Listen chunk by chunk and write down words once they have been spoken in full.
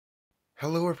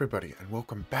Hello everybody and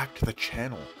welcome back to the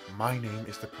channel. My name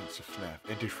is the Prince of FNAF,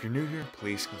 and if you're new here,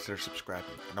 please consider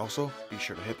subscribing, and also be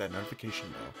sure to hit that notification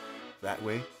bell. That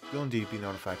way, you'll indeed be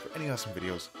notified for any awesome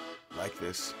videos like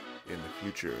this in the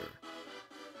future.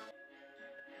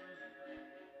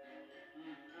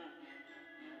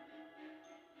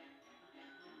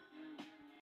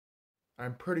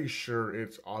 I'm pretty sure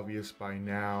it's obvious by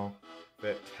now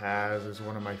that Taz is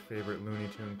one of my favorite Looney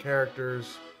Tune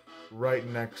characters, right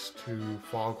next to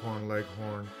Foghorn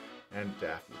Leghorn and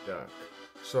Daffy Duck.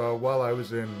 So while I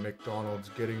was in McDonald's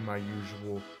getting my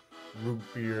usual root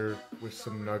beer with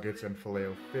some nuggets and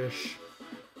filet-o-fish,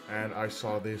 and I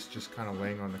saw this just kind of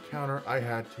laying on the counter, I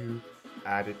had to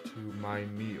add it to my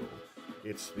meal.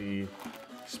 It's the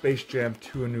Space Jam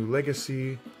 2: A New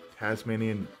Legacy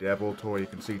Tasmanian Devil toy. You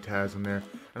can see Taz in there,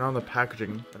 and on the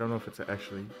packaging, I don't know if it's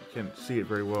actually, you can't see it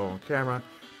very well on camera,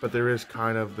 but there is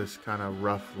kind of this kind of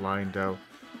rough lined out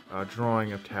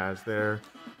drawing of Taz there.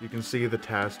 You can see the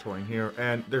Taz toy in here,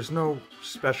 and there's no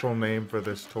special name for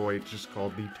this toy, it's just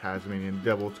called the Tasmanian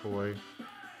Devil toy.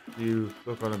 You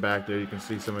look on the back there, you can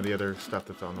see some of the other stuff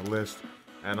that's on the list,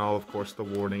 and all, of course, the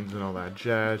warnings and all that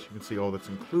jazz. You can see all that's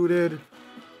included,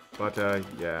 but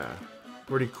yeah,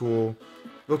 pretty cool.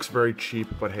 Looks very cheap,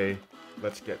 but hey,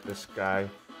 let's get this guy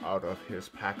out of his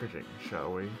packaging,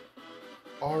 shall we?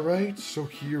 Alright, so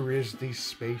here is the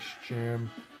Space Jam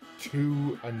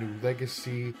 2: A New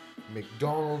Legacy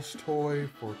McDonald's toy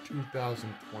for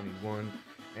 2021,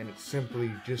 and it's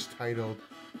simply just titled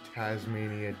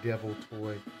Tasmania Devil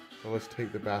Toy. So let's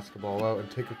take the basketball out and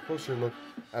take a closer look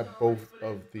at both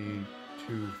of the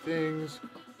two things,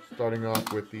 starting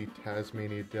off with the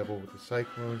Tasmania Devil with the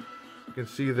Cyclone. You can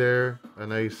see there a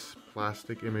nice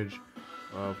plastic image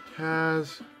of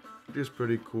Taz, which is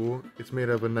pretty cool. It's made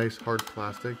of a nice hard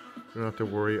plastic. You don't have to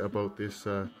worry about this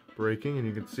breaking, and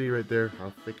you can see right there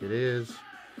how thick it is.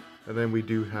 And then we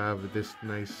do have this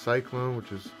nice Cyclone,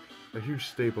 which is a huge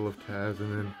staple of Taz,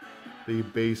 and then the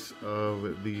base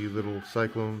of the little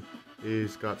Cyclone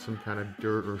is got some kind of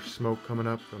dirt or smoke coming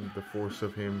up from the force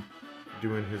of him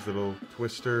doing his little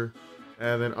twister.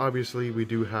 And then obviously we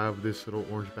do have this little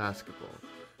orange basketball.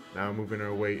 Now moving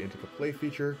our way into the play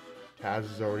feature,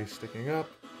 Taz is already sticking up.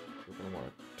 We're going to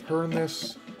want to turn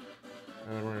this,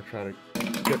 and then we're going to try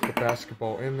to get the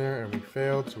basketball in there, and we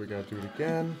failed, so we got to do it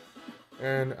again.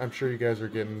 And I'm sure you guys are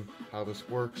getting how this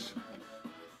works.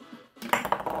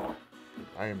 I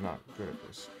am not good at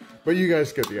this, but you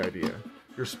guys get the idea.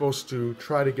 You're supposed to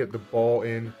try to get the ball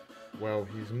in while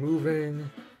he's moving,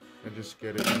 and just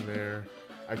get it in there.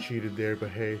 I cheated there, but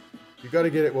hey, you gotta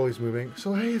get it while he's moving.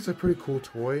 So hey, it's a pretty cool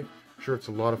toy. I'm sure it's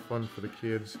a lot of fun for the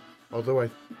kids. Although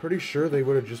I'm pretty sure they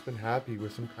would have just been happy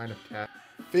with some kind of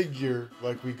figure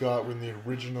like we got when the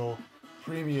original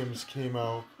premiums came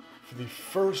out for the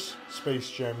first Space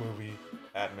Jam movie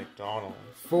at McDonald's.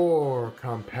 For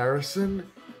comparison,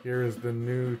 here is the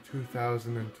new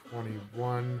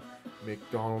 2021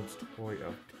 McDonald's toy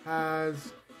of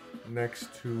Taz,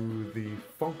 next to the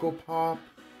Funko Pop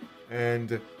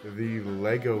and the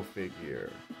Lego figure.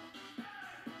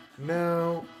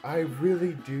 Now, I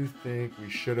really do think we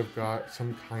should have got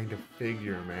some kind of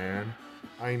figure, man.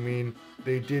 I mean,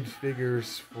 they did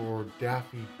figures for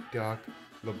Daffy Duck,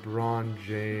 LeBron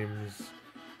James,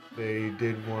 they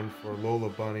did one for Lola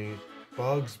Bunny,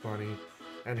 Bugs Bunny,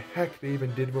 and heck, they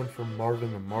even did one for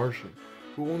Marvin the Martian,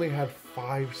 who only had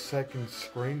 5 seconds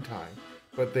screen time.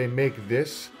 But they make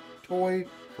this toy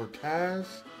for Taz?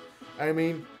 I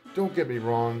mean, don't get me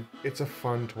wrong, it's a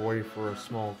fun toy for a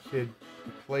small kid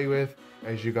to play with,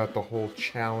 as you got the whole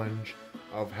challenge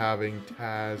of having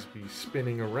Taz be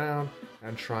spinning around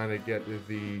and trying to get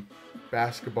the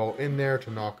basketball in there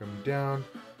to knock him down.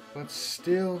 But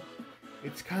still,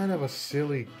 it's kind of a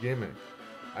silly gimmick.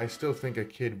 I still think a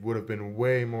kid would have been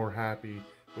way more happy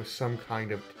with some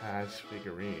kind of Taz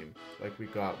figurine, like we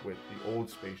got with the old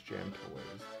Space Jam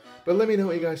toys. But let me know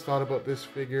what you guys thought about this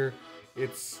figure.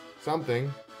 It's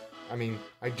something. I mean,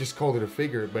 I just called it a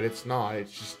figure, but it's not.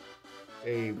 It's just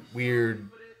a weird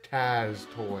Taz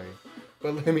toy.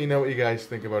 But let me know what you guys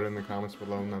think about it in the comments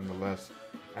below nonetheless.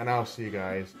 And I'll see you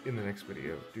guys in the next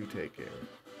video. Do take care.